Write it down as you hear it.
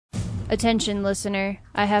Attention, listener,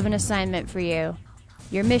 I have an assignment for you.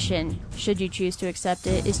 Your mission, should you choose to accept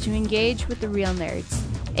it, is to engage with the Real Nerds,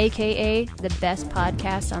 aka the best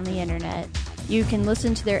podcast on the internet. You can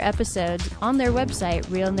listen to their episodes on their website,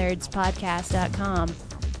 realnerdspodcast.com.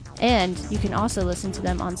 And you can also listen to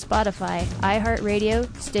them on Spotify,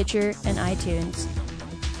 iHeartRadio, Stitcher, and iTunes.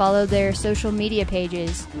 Follow their social media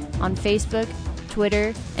pages on Facebook,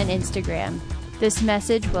 Twitter, and Instagram. This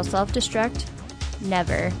message will self-destruct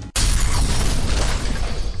never.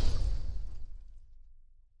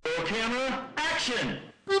 Camera, action!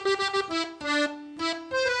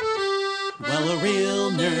 Well, a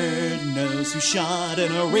real nerd knows who shot,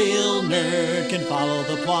 and a real nerd can follow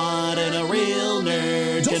the plot, and a real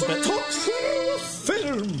nerd can...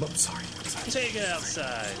 Film! I'm sorry. Take it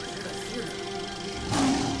outside.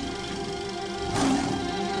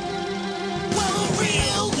 Well, a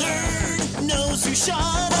real nerd knows who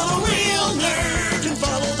shot, and a real nerd can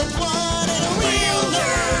follow the plot, and a real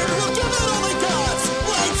nerd will give it all they got.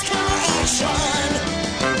 Lights, camera, action!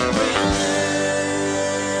 Real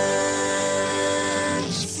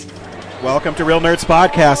nerds. Welcome to Real Nerds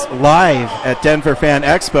Podcast, live at Denver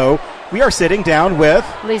FanExpo. We are sitting down with...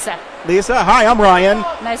 Lisa. Lisa, hi, I'm Ryan.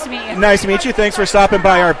 Nice to meet you. Nice to meet you. Thanks for stopping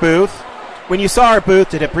by our booth. When you saw our booth,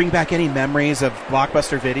 did it bring back any memories of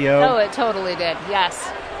Blockbuster Video? Oh, it totally did,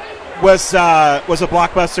 yes. Was a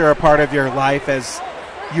Blockbuster a part of your life as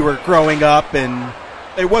you were growing up? And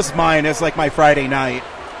it was mine. It was like my Friday night.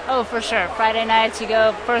 Oh, for sure. Friday nights, you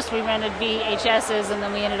go, first we rented VHSs, and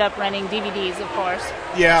then we ended up renting DVDs, of course.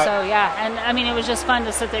 Yeah. So, yeah, and I mean, it was just fun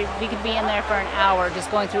to sit there. We could be in there for an hour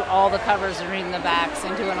just going through all the covers and reading the backs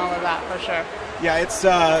and doing all of that, for sure. Yeah, it's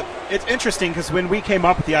interesting because when we came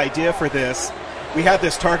up with the idea for this, we had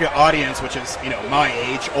this target audience, which is, my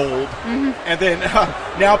age, old. Mm-hmm. And then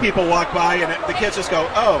now people walk by and the kids just go,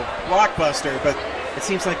 oh, Blockbuster. But it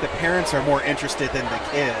seems like the parents are more interested than the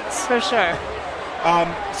kids. For sure.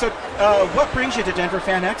 So what brings you to Denver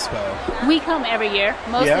FanExpo? We come every year,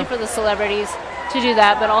 mostly for the celebrities to do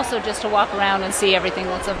that, but also just to walk around and see everything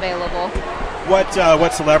that's available.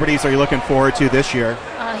 What celebrities are you looking forward to this year?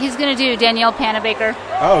 He's going to do Danielle Panabaker.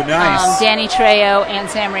 Oh, nice. Danny Trejo and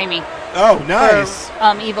Sam Raimi. Oh, nice.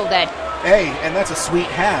 For, Evil Dead. Hey, and that's a sweet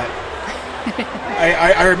hat.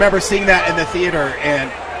 I remember seeing that in the theater,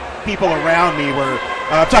 and people around me were...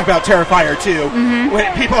 talking about Terrifier 2. Mm-hmm. When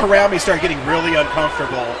people around me started getting really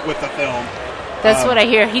uncomfortable with the film. That's what I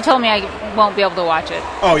hear. He told me I won't be able to watch it.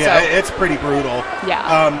 Oh, yeah, so. It's pretty brutal. Yeah.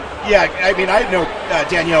 I mean, I know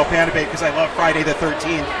Danielle Panabaker because I love Friday the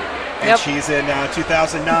 13th, and she's in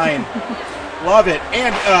 2009. Love it.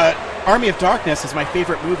 And Army of Darkness is my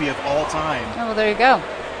favorite movie of all time. Oh, well, there you go.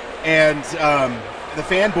 And the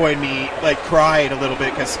fanboy in me, cried a little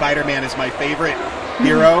bit because Spider-Man is my favorite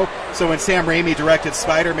hero. So when Sam Raimi directed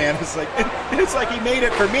Spider-Man, it's like he made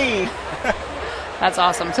it for me. That's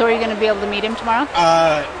awesome. So are you going to be able to meet him tomorrow?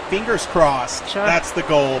 Fingers crossed. Sure. That's the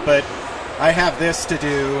goal. But I have this to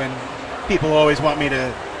do, and people always want me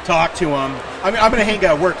to talk to them. I'm going to hang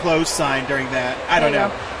a "We're closed" sign during that. I don't know.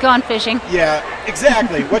 Go on fishing. Yeah,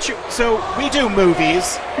 exactly. So we do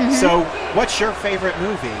movies. Mm-hmm. So what's your favorite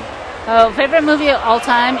movie? Oh, favorite movie of all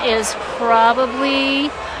time is probably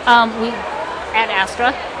Ad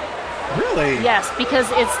Astra. Really? Yes, because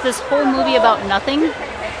it's this whole movie about nothing,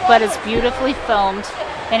 but it's beautifully filmed,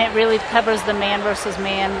 and it really covers the man versus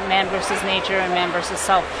nature, and man versus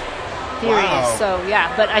self theories. Wow. So,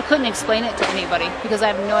 yeah, but I couldn't explain it to anybody because I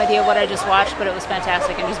have no idea what I just watched, but it was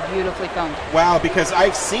fantastic and just beautifully filmed. Wow, because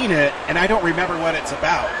I've seen it, and I don't remember what it's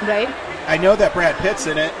about. Right. I know that Brad Pitt's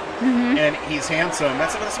in it, mm-hmm. and he's handsome.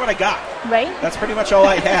 That's what I got. Right. That's pretty much all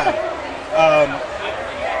I had.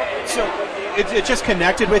 So it just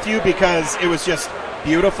connected with you because it was just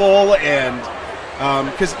beautiful, and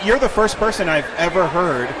because you're the first person I've ever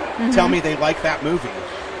heard tell me they like that movie.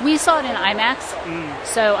 We saw it in IMAX,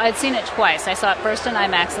 so I'd seen it twice. I saw it first in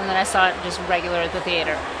IMAX, and then I saw it just regular at the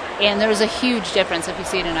theater. And there's a huge difference if you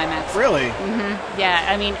see it in IMAX. Really? Mm-hmm. Yeah,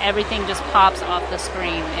 I mean, everything just pops off the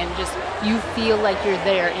screen, and just you feel like you're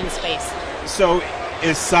there in space. So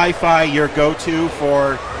is sci-fi your go-to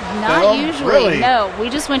for Not film? usually, Really? no. We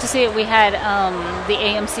just went to see it. We had the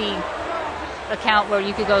AMC account where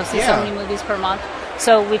you could go see so many movies per month.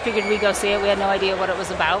 So we figured we'd go see it. We had no idea what it was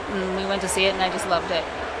about, and we went to see it, and I just loved it.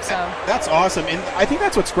 So that's awesome. And I think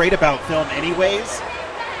that's what's great about film anyways,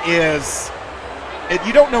 is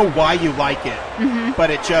you don't know why you like it, but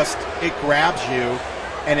it grabs you,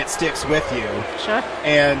 and it sticks with you. Sure.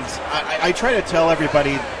 And I try to tell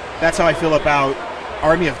everybody that's how I feel about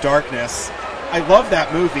Army of Darkness. I love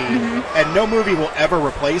that movie, and no movie will ever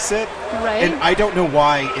replace it. Right. And I don't know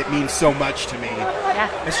why it means so much to me. Yeah.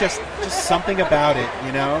 It's just something about it,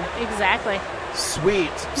 you know? Exactly.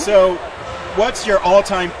 Sweet. So, what's your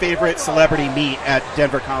all-time favorite celebrity meet at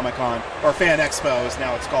Denver Comic-Con, or FanExpo as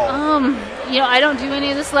now it's called? I don't do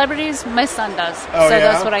any of the celebrities. My son does. Oh, so yeah?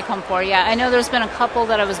 that's what I come for. Yeah, I know there's been a couple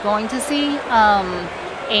that I was going to see,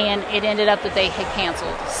 and it ended up that they had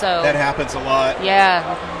canceled. So That happens a lot.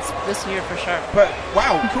 yeah, it's this year for sure. But,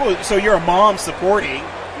 wow, cool. So you're a mom supporting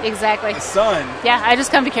Exactly. a son. Yeah, I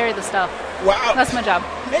just come to carry the stuff. Wow. That's my job.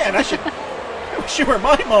 Man, I wish you were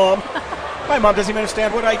my mom. My mom doesn't even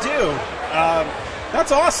understand what I do.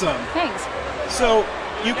 That's awesome. Thanks. So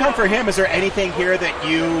you come for him. Is there anything here that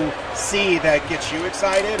you see that gets you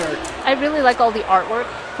excited? Or I really like all the artwork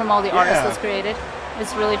from all the artists Yeah. that's created.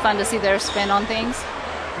 It's really fun to see their spin on things.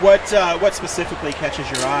 what specifically catches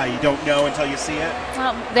your eye? You don't know until you see it?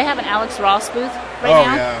 They have an Alex Ross booth right Oh,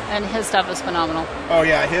 now, yeah. and his stuff is phenomenal. Oh,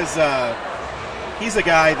 yeah. He's a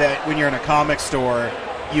guy that when you're in a comic store,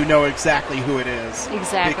 you know exactly who it is.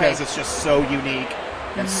 Exactly. Because it's just so unique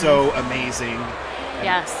and so amazing. And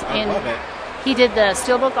Yes, I and love it. he did the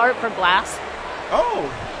steelbook art for Glass. Oh,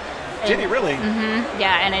 did he really?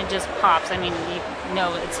 Yeah, and it just pops. I mean, you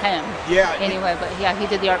know it's him. Yeah. Anyway, but yeah, he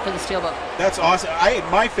did the art for the steelbook. That's awesome.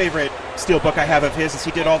 My favorite steelbook I have of his is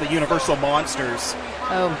he did all the Universal monsters,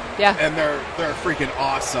 Oh, yeah. and they're freaking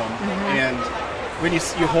awesome. And when you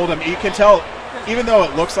hold them, you can tell, even though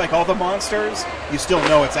it looks like all the monsters, you still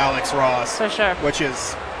know it's Alex Ross. For sure. Which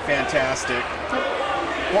is fantastic.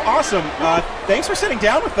 Well, awesome. Thanks for sitting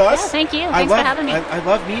down with us. Yeah, thank you. Thanks for having me. I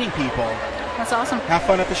love meeting people. That's awesome. Have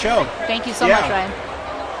fun at the show. Thank you so Yeah. much, Ryan. A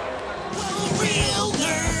real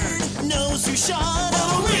nerd knows who shot.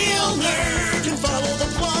 A real nerd can follow the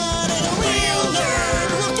plot. And a real nerd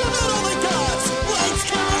will give it all they got. Lights,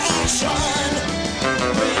 camera, action.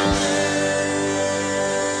 Real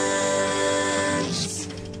nerds.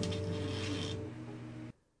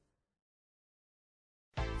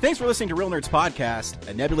 Thanks for listening to Real Nerds Podcast,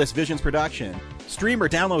 a Nebulous Visions production. Stream or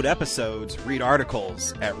download episodes, read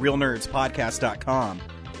articles at realnerdspodcast.com.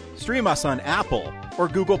 Stream us on Apple or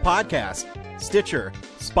Google Podcast, Stitcher,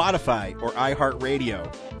 Spotify, or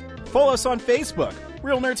iHeartRadio. Follow us on Facebook,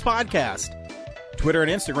 Real Nerds Podcast. Twitter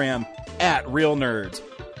and Instagram at Real Nerds.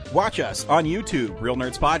 Watch us on YouTube, Real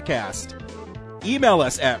Nerds Podcast. Email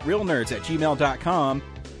us at realnerds@gmail.com.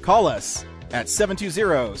 Call us at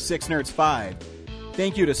 720-6nerds5.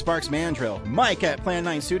 Thank you to Sparks Mandrill, Mike at Plan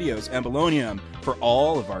 9 Studios, and Bolognium for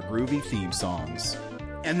all of our groovy theme songs.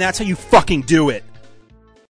 And that's how you fucking do it!